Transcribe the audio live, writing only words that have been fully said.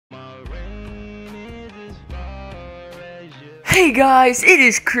Hey guys, it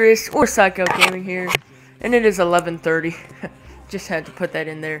is Chris or Psycho Gaming here, and it is 11:30. Just had to put that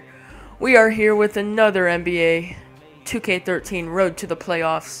in there. We are here with another NBA 2K13 Road to the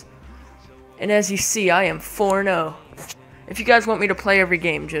Playoffs, and as you see, I am 4-0. If you guys want me to play every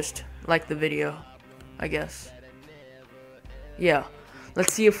game, just like the video, I guess. Yeah,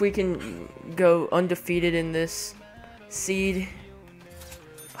 let's see if we can go undefeated in this seed.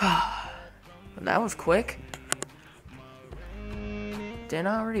 That was quick. Didn't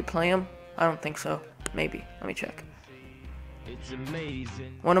I already play him? I don't think so. Maybe. Let me check. It's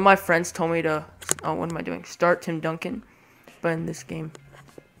amazing. One of my friends told me to... Oh, what am I doing? Start Tim Duncan. But in this game.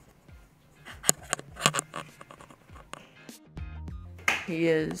 He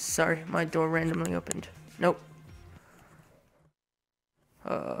is... Sorry, my door randomly opened. Nope.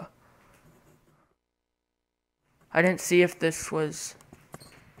 I didn't see if this was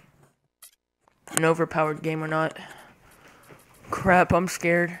an overpowered game or not. Crap, I'm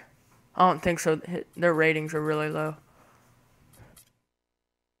scared. I don't think so. Their ratings are really low.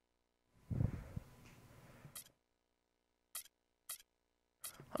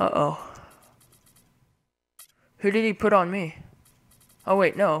 Uh-oh. Who did he put on me? Oh,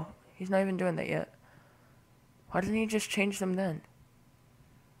 wait, no. He's not even doing that yet. Why didn't he just change them then?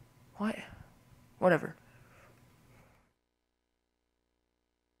 What? Whatever.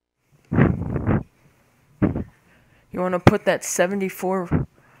 You want to put that 74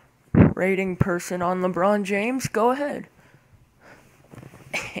 rating person on LeBron James? Go ahead.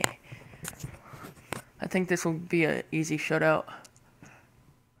 I think this will be an easy shutout.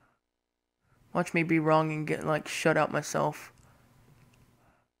 Watch me be wrong and get, like, shut out myself.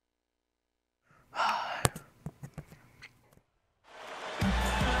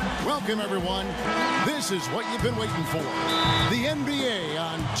 Welcome, everyone. This is what you've been waiting for. The NBA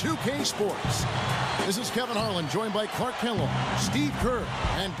on 2K Sports. This is Kevin Harlan, joined by Clark Kellogg, Steve Kerr,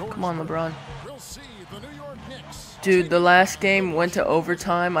 and Doris. Come on, LeBron. We'll see the New York Knicks. Dude, the last game went to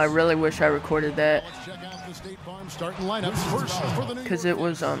overtime. I really wish I recorded that. Let's check out the State Farm starting lineups first for the New Because York it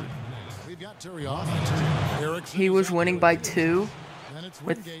was, We've got Terry off. Erickson he was winning by 2 and it's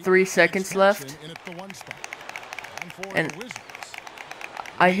with Wingate 3 seconds left. in at the 1 spot. And for And the Wizards,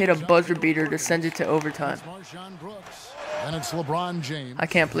 I hit a buzzer beater to send it to overtime. it's Marshawn Brooks. And it's LeBron James. I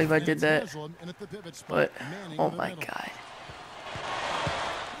can't believe I did that. Haslam in at the pivot spot, But, Manning oh in the my middle. god.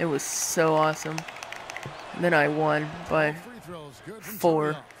 It was so awesome. And then I won by Free throws, good from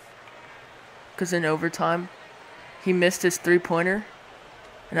 4. Terry. Because in overtime, he missed his 3-pointer.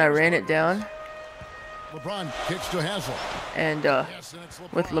 And I ran it down. LeBron kicks to Haslam. And Yes, and it's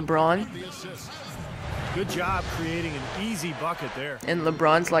with LeBron. the assist. Good job creating an easy bucket there. And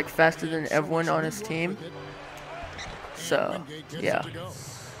LeBron's like faster than everyone on his team. So, yeah.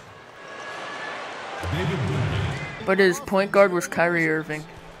 But his point guard was Kyrie Irving.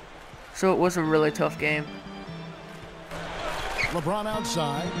 So it was a really tough game. LeBron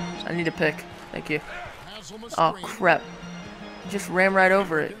outside. I need a pick. Thank you. Haslam a Oh, screen. crap. Just ran right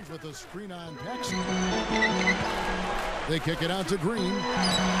over it. With a screen on Paxson. They kick it out to Green.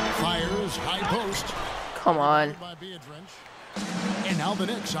 Fires high post. Come on. By Beatrice. And now the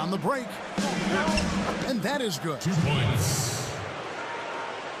Knicks on the break. And that is good. 2 points.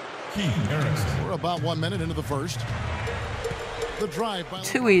 Keith Erickson. We're about 1 minute into the first. The drive by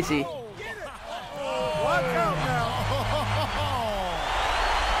Too easy. Watch out now.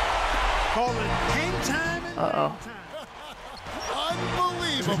 Call it game time. And Uh-oh.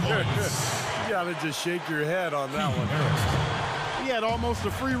 Unbelievable. You gotta just shake your head on that one. Erickson. He had almost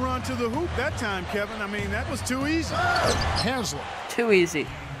a free run to the hoop that time, Kevin. I mean, that was too easy. Haslam Too easy.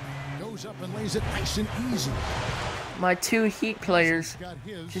 goes up and lays it nice and easy. My 2 Heat players Got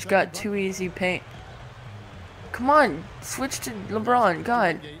his just second got too easy paint. Come on. Switch to LeBron.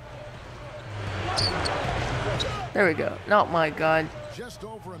 God. There we go. Oh my god. Just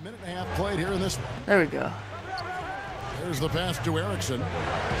over a minute and a half played here in this one. There we go. There's the pass to Erickson.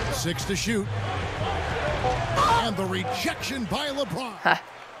 6 to shoot. And the rejection by LeBron. Ha.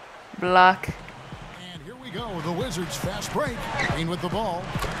 Block. And here we go. The Wizards fast break. Green with the ball.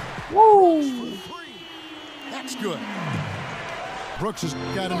 Woo. That's good. Brooks has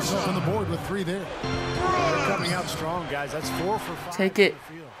got himself on the board with 3 there. They're coming out strong, guys. That's 4 for 5. Take it.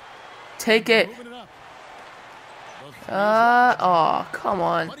 from the field. Take it. Moving it up. Oh, come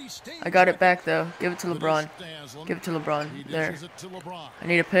on. I got it back though. Give it to LeBron. Give it to LeBron. There. I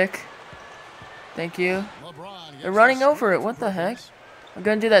need a pick. Thank you. They're running over it. What the heck? I'm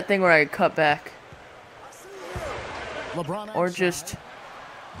gonna do that thing where I cut back. Or just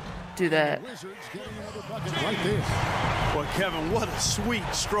do that. Wizards getting another bucket right there. Well, Kevin, what a sweet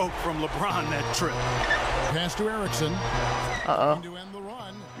stroke from LeBron that trip. Pass to Erickson. Uh-oh. To end the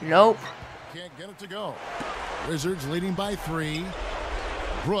run. Nope. Can't get it to go. Wizards leading by 3.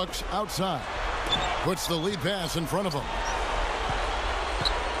 Brooks outside. Puts the lead pass in front of him.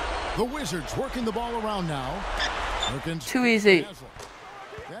 The Wizards working the ball around now. Perkins. Too easy.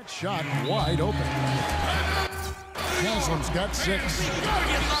 That shot wide open. Haslam's got 6.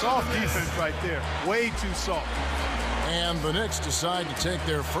 Soft defense right there. Way too soft. And the Knicks decide to take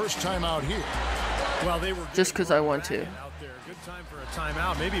their first timeout here. Well, they were Just because I want to. out there. Good time for a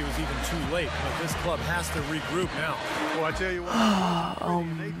timeout. Maybe it was even too late, but this club has to regroup now. Well, I tell you what.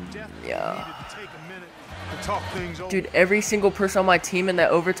 Yeah. Needed to take a minute to talk things over. Dude, every single person on my team in that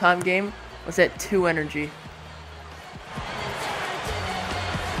overtime game was at 2 energy.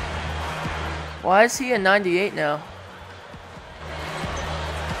 Why is he a 98 now?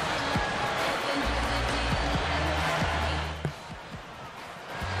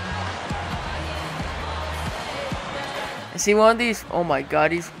 Is he one of these? Oh my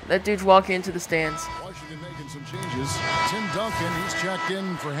god, that dude's walking into the stands. Washington making some changes. Tim Duncan, he's checked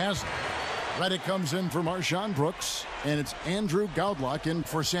in for Haslam. Reddick comes in for Marshawn Brooks, and it's Andrew Gaudlock in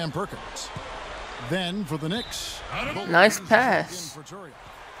for Sam Perkins. Then for the Knicks, Nice pass.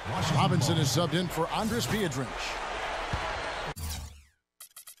 Robinson is subbed in for Andres Piedrinch.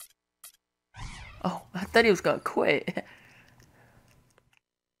 Oh, I thought he was gonna quit.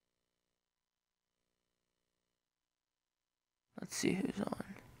 Let's see who's on.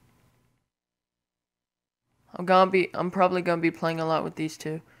 I'm probably gonna be playing a lot with these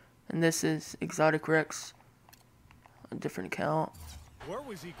two. And this is Exotic Rex. A different account. Where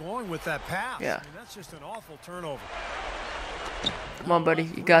was he going with that pass? Yeah. I mean, that's just an awful turnover. Come on, buddy.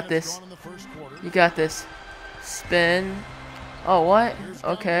 You got this. You got this. Spin. Oh, what?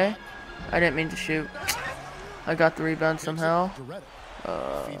 Okay. I didn't mean to shoot. I got the rebound somehow.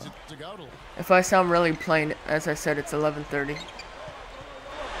 If I sound really plain, as I said, it's 11:30.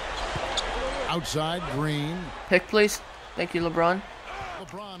 Outside, Green. Pick, please. Thank you, LeBron.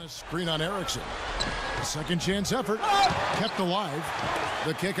 LeBron is screen on Erickson. A second chance effort. Kept alive.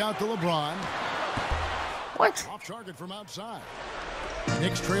 The kick out to LeBron. What? Off target from outside.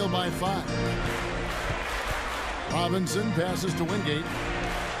 Knicks trail by 5. Robinson passes to Wingate.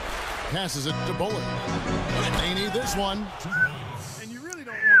 Passes it to Bullard. They need this one. And you really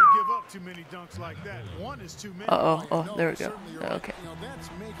don't want to give up too many dunks like that. One is too many. Uh-oh. Oh, there we go. Okay.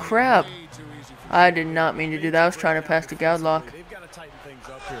 Crap. I did not mean to do that. I was trying to pass to Gaudlock. They've got to tighten things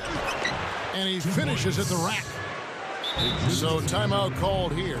up here. And he finishes at the rack. So timeout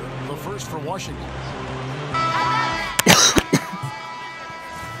called here. The first for Washington.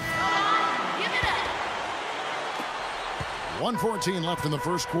 1:14 left in the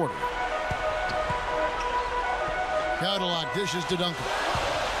first quarter. Gaudlock dishes to Duncan.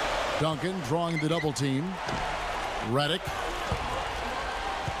 Duncan drawing the double team. Reddick.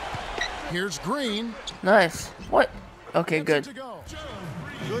 Here's Green. Nice. What? Okay, good.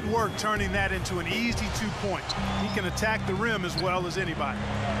 Good work turning that into an easy 2 points. He can attack the rim as well as anybody.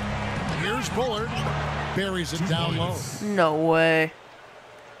 Here's Bullard. Buries it down low. No way.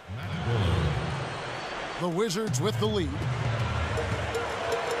 The Wizards with the lead.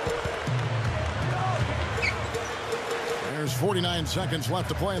 There's 49 seconds left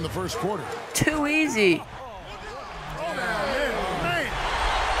to play in the first quarter. Too easy. Man.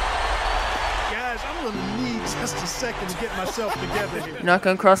 Guys, I'm going to need just a second to get myself together here. You're not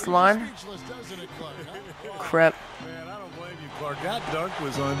going to cross the line? Crap. Man, I don't blame you, Clark. That dunk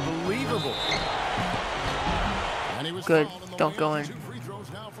was unbelievable. And he was Good. fouled in the Don't go in. 2 free throws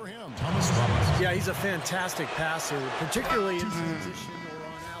now for him. Yeah, he's a fantastic passer, particularly in transition or on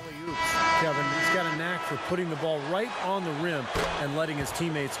alley-oops. Kevin, he's got a knack for putting the ball right on the rim and letting his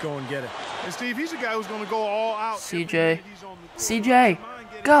teammates go and get it. And Steve, he's a guy who's going to go all out. CJ. CJ.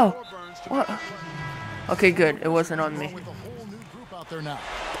 Go. What? Okay, good. It wasn't on me. With a whole new group out there now.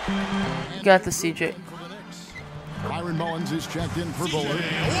 You got the CJ. Byron Mullins is checked in for Bullard.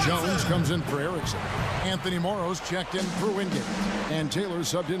 Jones comes in for Erickson. Anthony Morrow's checked in for Wingate. And Taylor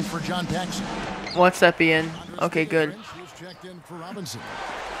subbed in for John Paxson. Watch that be in. Okay, good. Who's checked in for Robinson.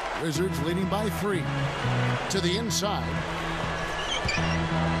 Wizards leading by 3. To the inside.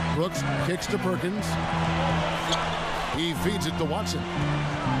 Brooks kicks to Perkins. He feeds it to Watson.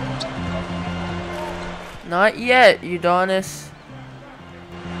 Not yet, Udonis.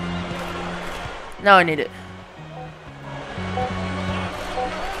 Now I need it.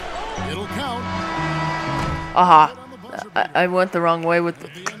 It'll count. Aha. I went the wrong way with the...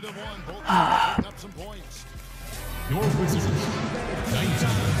 At the end of one, both up some points. Your Wizards, 19.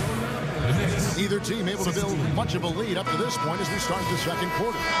 team able to build much of a lead up to this point as we start the second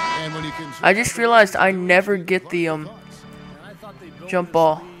quarter. And when you can, I just realized I never get the jump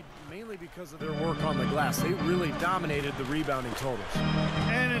ball. Mainly because of their work on the glass. They really dominated the rebounding totals.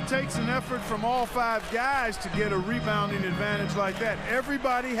 And it takes an effort from all 5 guys to get a rebounding advantage like that.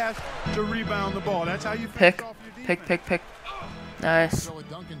 Everybody has to rebound the ball. That's how you Pick, off your pick. Nice.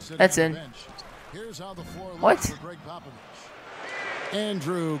 That's in. What?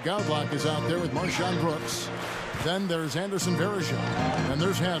 Andrew Goudlock is out there with Marshawn Brooks. Then there's Anderson Varejao. And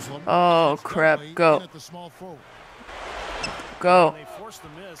there's Haslam. Oh crap! Go. Go. They forced the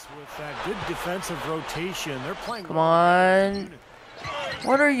miss with that good defensive rotation. They're playing. Come on.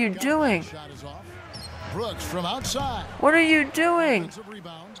 What are you doing? Brooks from outside. What are you doing?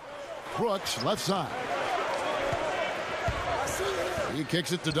 Brooks left side. He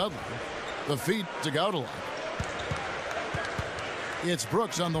kicks it to Dudley. The feet to Goudlock. It's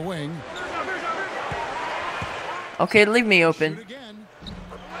Brooks on the wing. Okay, leave me open.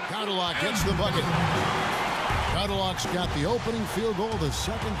 Goudlock gets the bucket. Goudlock's got the opening field goal of the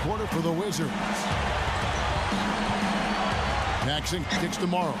second quarter for the Wizards. Jackson kicks to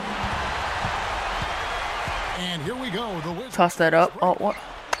Morrow. And here we go. The Wizards. Toss that up. Oh, what?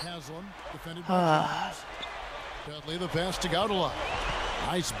 Haslam defended by Dudley, the pass to Goudlock.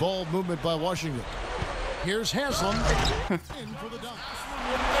 Nice ball movement by Washington. Here's Haslam in for the dunk.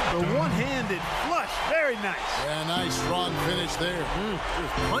 The one-handed flush, very nice. Yeah, nice strong finish there.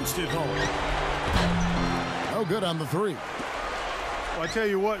 Just punched it home. No good on the three. Well, I tell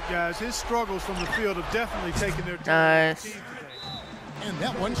you what, guys, his struggles from the field have definitely taken their toll. Nice. And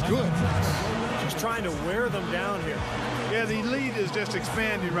that one's good. Just trying to wear them down here. Yeah, the lead is just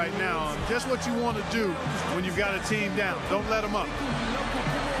expanding right now. Just what you want to do when you've got a team down. Don't let them up.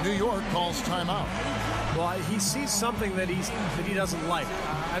 New York calls timeout. Well, he sees something that he doesn't like.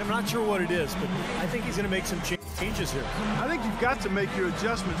 I'm not sure what it is, but I think he's going to make some changes here. I think you've got to make your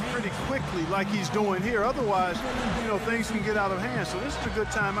adjustments pretty quickly like he's doing here. Otherwise, you know, things can get out of hand. So this is a good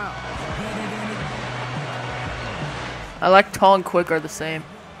timeout. I like tall and quick are the same.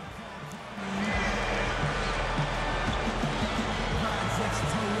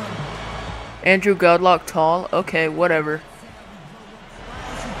 Andrew Goudlock tall? Okay, whatever.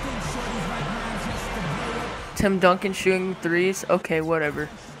 Tim Duncan shooting threes? Okay, whatever.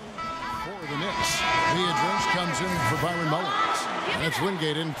 For the Knicks, Leah Drench comes in for Byron Mullins. And it's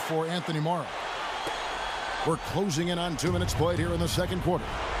Wingate in for Anthony Morrow. We're closing in on 2 minutes played here in the second quarter.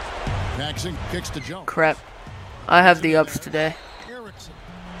 Jackson kicks to Jones. Crap. I have the ups today.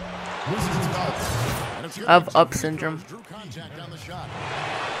 I have up syndrome.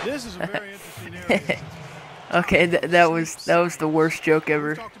 This is a very interesting area. Okay, that was the worst joke ever.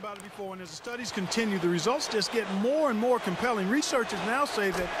 We talked about it before, and as the studies continue, the results just get more and more compelling. Researchers now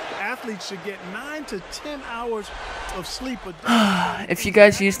say that athletes should get 9 to 10 hours of sleep a day. If you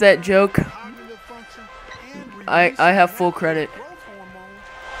guys use that joke, I have full credit.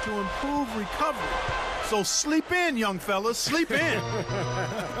 To improve recovery. So sleep in, young fellas, sleep in.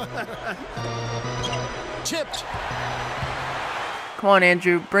 Tipped. Come on,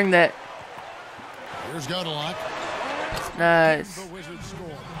 Andrew, bring that. Here's Goudlock. Nice. The Wizards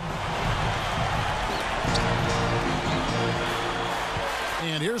score.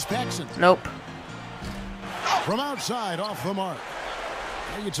 And here's Paxson. Nope. From outside, off the mark.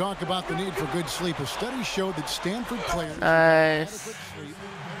 Now you talk about the need for good sleep. A study showed that Stanford players Nice.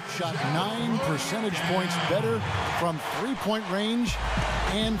 shot 9 percentage points better from three-point range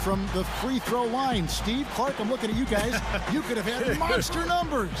and from the free throw line. Steve, Clark, I'm looking at you guys. You could have had monster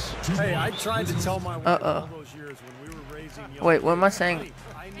numbers. Hey, I tried to tell my wife all those years when we were raising young. Wait, what am I saying?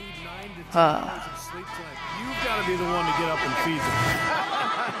 I need 9 to 10 hours of sleep tonight. You've got to be the one to get up and feed them.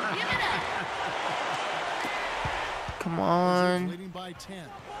 Come on. Leading by 10.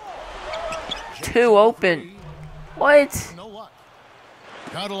 2 open. What? No luck.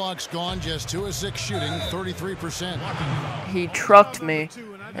 Goudlock's gone, just 2 of 6 shooting, 33%. He trucked me,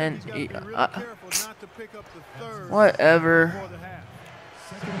 and he, whatever.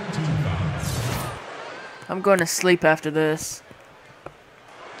 I'm going to sleep after this.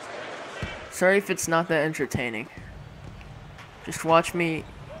 Sorry if it's not that entertaining. Just watch me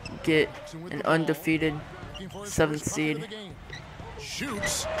get an undefeated 7th seed.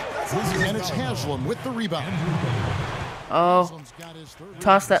 Shoots, and it's Haslam with the rebound. Oh,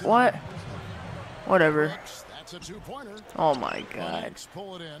 toss that. What? Whatever. That's a 2-pointer. Oh my God.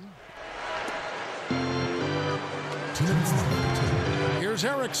 Pull it in. Here's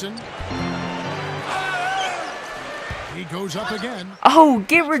Erickson. He goes up again. Oh,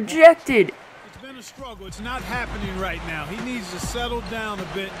 get rejected. It's been a to struggle. It's not happening right now. He needs to settle down a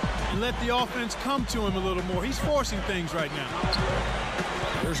bit and let the offense come to him a little more. He's forcing things right now.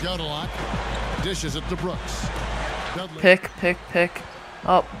 Here's Goudlock. Dishes it to Brooks. Dudley. Pick.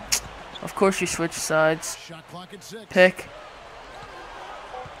 Oh, of course you switch sides. Shot clock at 6.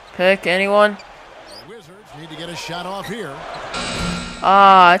 Pick, anyone? The Wizards need to get a shot off here.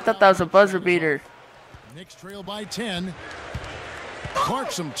 Ah, I thought that was a buzzer beater. Knicks trail by 10.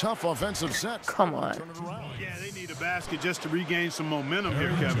 Clark, some tough offensive sets. Come on. Turn it around. Yeah, they need a basket just to regain some momentum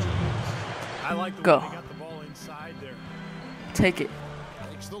here, Kevin. I like the Go. way they got the ball inside there. Take it.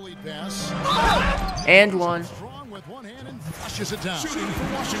 Takes the lead pass. And one. Strong with one hand and flushes it down. Shooting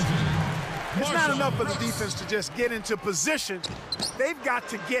for Washington. It's not enough for the defense to just get into position. They've got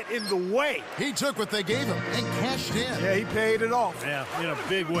to get in the way. He took what they gave him and cashed in. Yeah, he paid it off. Yeah, in a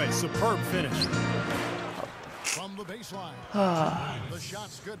big way. Superb finish. From the baseline. The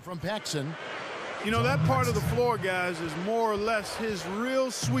shot's good from Paxson. You know, that part of the floor, guys, is more or less his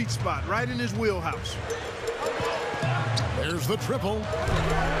real sweet spot, right in his wheelhouse. There's the triple.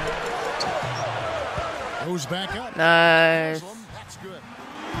 Goes back up. Nice. Haslam, that's good.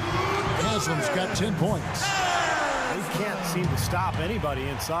 Haslam's got 10 points. They can't seem to stop anybody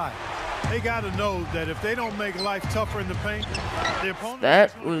inside. They got to know that if they don't make life tougher in the paint, the opponent.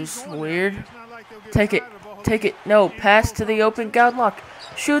 That was weird. Take it. No, pass to the open Goudlock.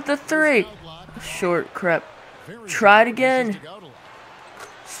 Shoot the 3. Short crap. Try it again.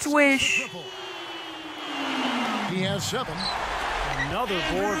 Swish. He has 7. Another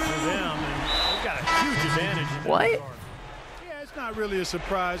board for them, and they've got a huge advantage. What? Yeah, it's not really a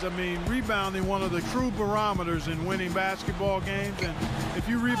surprise. I mean, rebounding one of the true barometers in winning basketball games, and if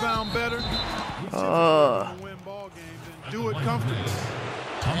you rebound better, you win ball games and do it comfortably.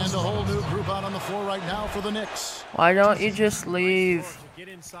 And a whole new group out on the floor right now for the Knicks. Why don't you just leave?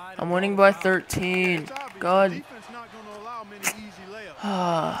 I'm winning by 13. God. Defense not going to allow many easy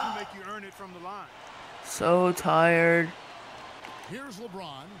layups. Make you earn it from the line. So tired. Here's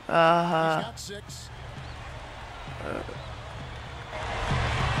LeBron. He's Uh-huh. got 6.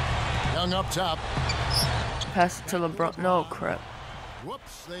 Young up top. Pass it to LeBron. No, crap.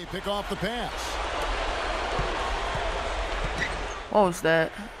 Whoops, they pick off the pass. What was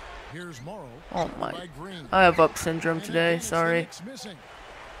that? Here's Morrow. Oh my. By Green. I have up syndrome today. And Sorry. Knicks missing.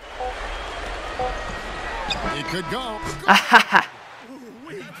 It could go.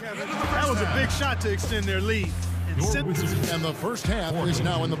 Kevin, that was a big shot to extend their lead. And the first half is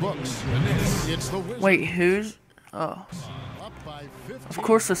now in the books. It's the Wizards. Wait, who's? Oh. Up by 15. Of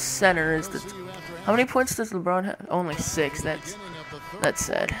course the center is the... How many points does LeBron have? Only 6. That's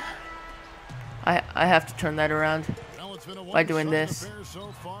sad. I have to turn that around by doing this.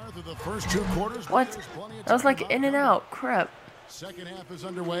 What? That was like in and out. Crap. Second half is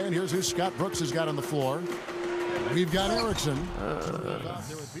underway, and here's who Scott Brooks has got on the floor. We've got Erickson.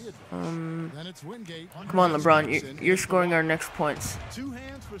 Then it's Wingate. Come on, LeBron. You're scoring our next points. 2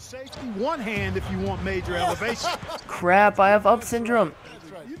 hands for safety, 1 hand if you want major elevation. Crap, I have up syndrome.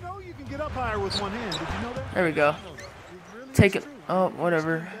 You know you can get up higher with 1 hand. Did you know that? There we go. Take it. Oh,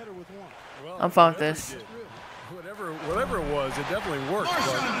 whatever. Better with 1. I'm fine with this. Whatever it was, it definitely worked.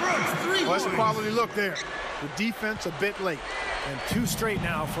 Well, that's a quality look there. The defense a bit late. And 2 straight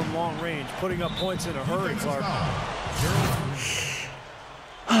now from long range, putting up points in a hurry, Clark.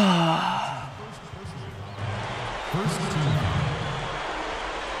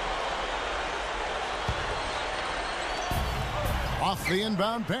 Off the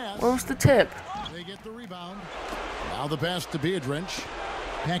inbound pass. Where was the tip? They get the rebound. Now the pass to Beardrich.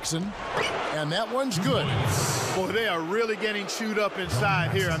 Paxson. And that one's good. Boy, they are really getting chewed up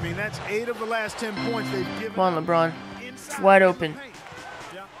inside here. I mean, that's 8 of the last 10 points they've given. Come on, LeBron. It's wide open.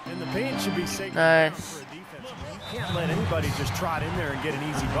 Yeah, and the paint should be safe Nice. for a defense. You can't let anybody just trot in there and get an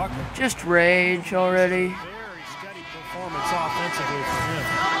easy bucket. Just rage already. Very steady performance offensively from him.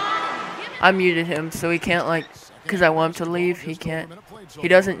 I muted him so he can't, like, because I want him to leave. He can't. He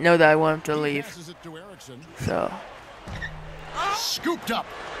doesn't know that I want him to leave. Passes it to Erickson. So, Scooped up.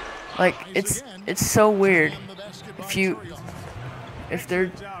 like, it's so weird. If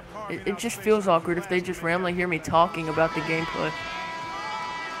they're, it just feels awkward if they just randomly hear me talking about the gameplay.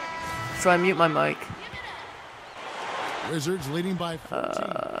 So I mute my mic. Wizards leading by 14.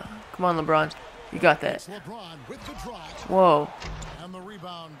 Come on, LeBron. You got that. LeBron with the drop. Whoa. And the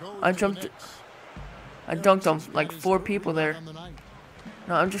rebound goes I to the jumped. Knicks. I dunked on like 4 people there. On the night.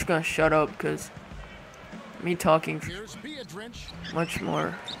 No, I'm just gonna shut up because me talking Here's Beardrich. much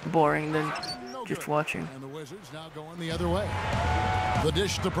more boring than No just good. watching. And the Wizards now going the other way. The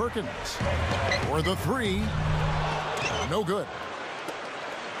dish to Perkins. For the 3. No good.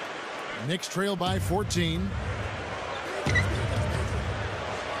 Knicks trail by 14.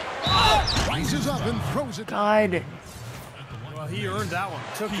 Rises up and throws it. God. Well, he earned that one.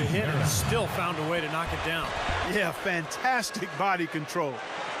 Took the hit and still found a way to knock it down. Yeah, fantastic body control.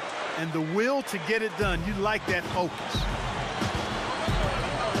 And the will to get it done. You like that focus.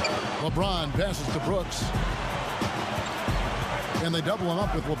 LeBron passes to Brooks. And they double him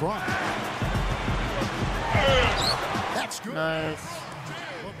up with LeBron. That's good. Nice.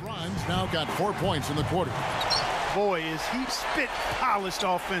 LeBron's now got 4 points in the quarter. Boy, is he spit polished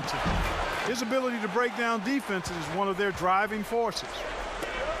offensively. His ability to break down defenses is one of their driving forces.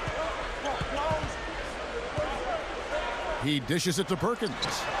 He dishes it to Perkins.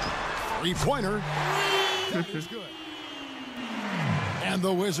 Three-pointer. Is good. And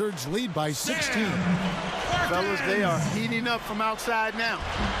the Wizards lead by 16. Fellas, they are heating up from outside now.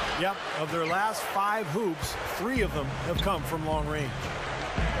 Yep, of their last 5 hoops, 3 of them have come from long range.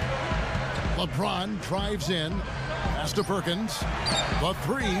 LeBron drives in. Pass to Perkins. The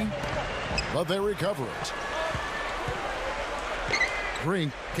three. But they recover it.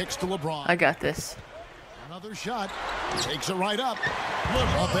 Green kicks to LeBron. I got this. Another shot. Takes it right up.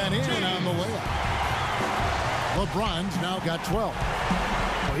 Up and in on the layup. LeBron's now got 12.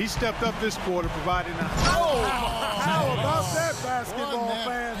 Well, he stepped up this quarter, providing a... Oh! How about that, basketball Wasn't that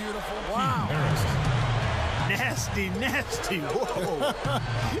fan? beautiful? Wow. Nasty, nasty. Whoa.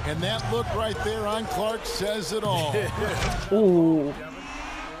 And that look right there on Clark says it all. Ooh. That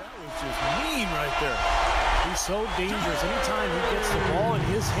was just mean right there. He's so dangerous. Anytime he gets the ball in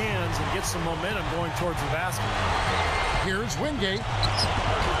his hands and gets some momentum going towards the basket. Here's Wingate.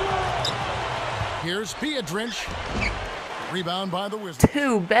 Here's Piedrinch. Rebound by the Wizards.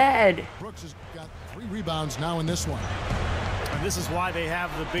 Too bad. Brooks has got 3 rebounds now in this one. And this is why they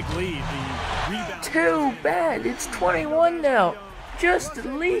have the big lead. The rebound. Too bad. It's 21 now. Just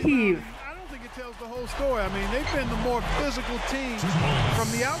leave. I don't think it tells the whole story. I mean, they've been the more physical team from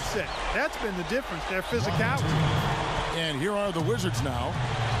the outset. That's been the difference, their physicality. And here are the Wizards now.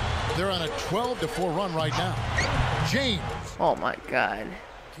 They're on a 12-4 run right now. James Oh my God.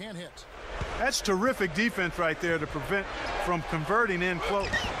 can't hit. That's terrific defense right there to prevent from converting in close.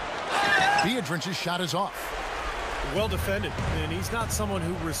 Piedrinch's shot is off. Well defended, and he's not someone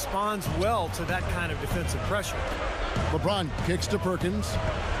who responds well to that kind of defensive pressure. LeBron kicks to Perkins.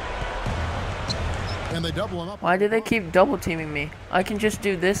 And they double him up. Why do they keep double teaming me? I can just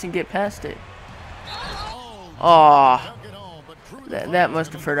do this and get past it. Aw. That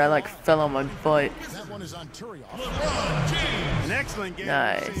must have hurt. I like fell on my butt. That one is on Turioff. An excellent game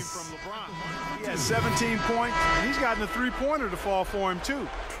Nice. we've seen from LeBron. He has 17 points, and he's gotten a three-pointer to fall for him, too.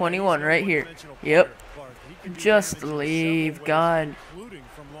 21 right here. Yep. Just leave, God. Including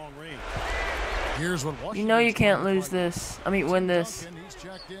from long range. Here's what You know you can't lose this. I mean, win this. He's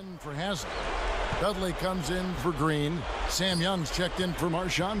checked in for Haslett. Dudley comes in for Green. Sam Young's checked in for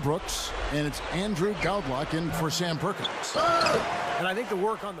Marshawn Brooks. And it's Andrew Goudlock in for Sam Perkins. And I think the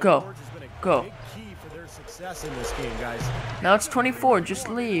work on the Go. boards has been a Go. big key for their success in this game, guys. Now it's 24. Just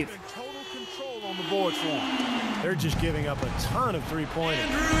leave. Total control on the boards for him. They're just giving up a ton of three-pointers.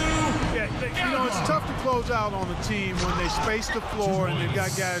 Yeah, you know, it's tough to close out on a team when they space the floor and they've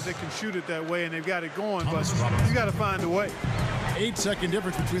got guys that can shoot it that way and they've got it going, but you got to find a way. 8-second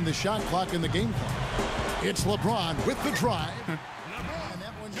difference between the shot clock and the game clock. It's LeBron with the drive. And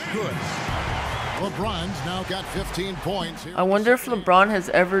that one's good. LeBron's now got 15 points. I wonder if LeBron has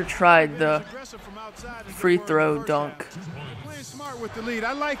ever tried the free throw dunk. Playing smart with the lead.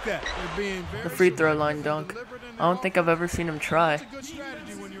 I like that. They're being very The free throw line dunk. I don't think I've ever seen him try. It's a good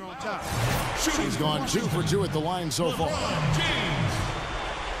strategy when you're on top. He's gone 2 for 2 at the line so far.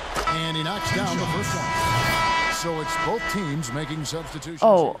 And he knocks down the first one. So it's both teams making substitutions.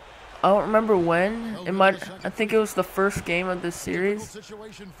 Oh, I don't remember when. It might. I think it was the first game of this series.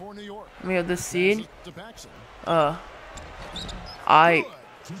 Situation for New York. I mean, of this seed. To Paxson. I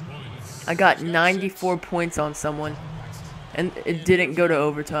got 94 points on someone, and it didn't go to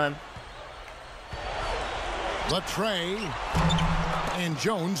overtime. Latrey. And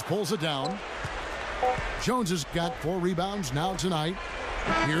Jones pulls it down. Jones has got 4 rebounds now tonight.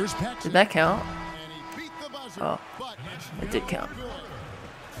 Here's Paxson. Did that count? And he beat the buzzer, Oh, but it's it did count.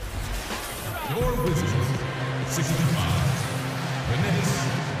 Your Wizards, 65. The Nets,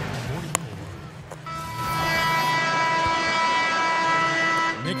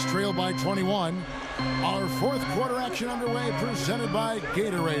 44. Knicks trail by 21. Our fourth quarter action underway, presented by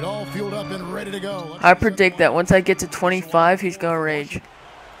Gatorade. All fueled up and ready to go. I predict that once I get to 25, he's gonna rage.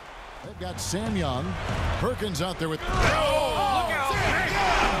 They've got Sam Young. Perkins out there with...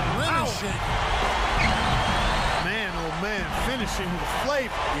 Man, oh man, finishing with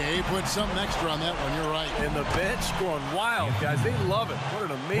flavor. Yeah, he put something extra on that one. You're right. And the bench going wild, guys. They love it. What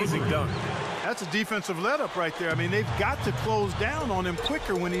an amazing dunk. That's a defensive let-up right there. I mean, they've got to close down on him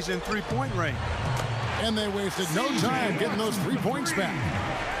quicker when he's in three-point range. And they wasted no time getting those 3 points back.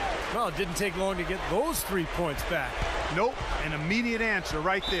 Well, it didn't take long to get those 3 points back. Nope, an immediate answer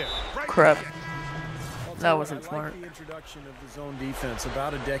right there. Crap. That I wasn't smart. like the introduction of the zone defense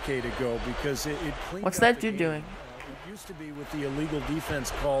about a decade ago because it cleaned What's up that the dude game. doing? It used to be with the illegal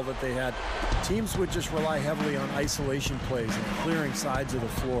defense call that they had. Teams would just rely heavily on isolation plays and clearing sides of the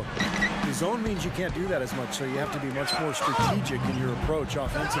floor. The zone means you can't do that as much, so you have to be much more strategic in your approach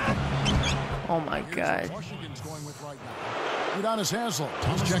offensively. Oh my God. Washington's going with right now. Udonis Haslem.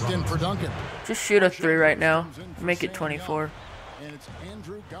 He's checked in for Duncan. Just shoot a 3 right now. Make it 24. And it's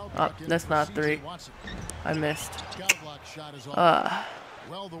Andrew Oh, Goudlock in that's for not CJ 3. Watson. I missed. Goudlock's shot is off.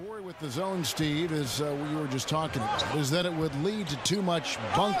 Well, the worry with the zone, Steve, is what you were just talking about, is that it would lead to too much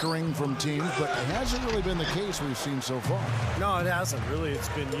bunkering from teams, but it hasn't really been the case we've seen so far. No, it hasn't. Really, it's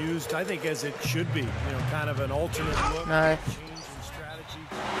been used, I think, as it should be. You know, kind of an alternate look, Nice. change in strategy.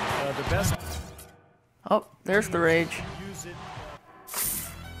 The best. Oh, there's the rage. Use it.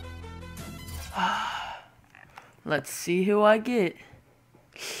 Let's see who I get.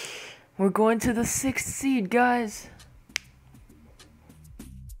 We're going to the 6th seed, guys.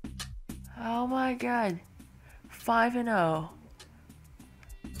 Oh my God. 5-0.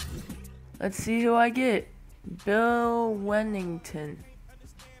 Let's see who I get. Bill Wennington.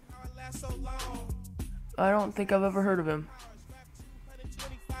 I don't think I've ever heard of him.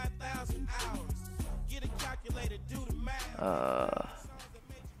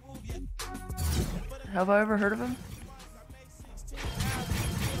 Have I ever heard of him?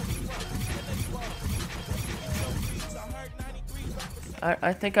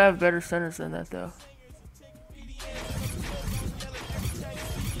 I think I have better centers than that, though.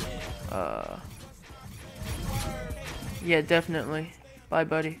 Yeah, definitely. Bye,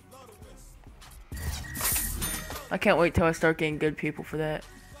 buddy. I can't wait till I start getting good people for that.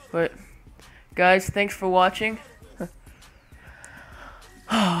 But, guys, thanks for watching.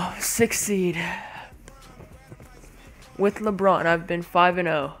 Oh, 6th seed. With LeBron, I've been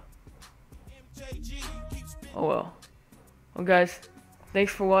 5-0. Oh well. Well, guys,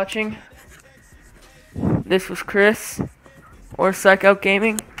 thanks for watching. This was Chris, or Psych Out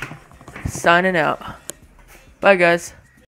Gaming, signing out. Bye, guys.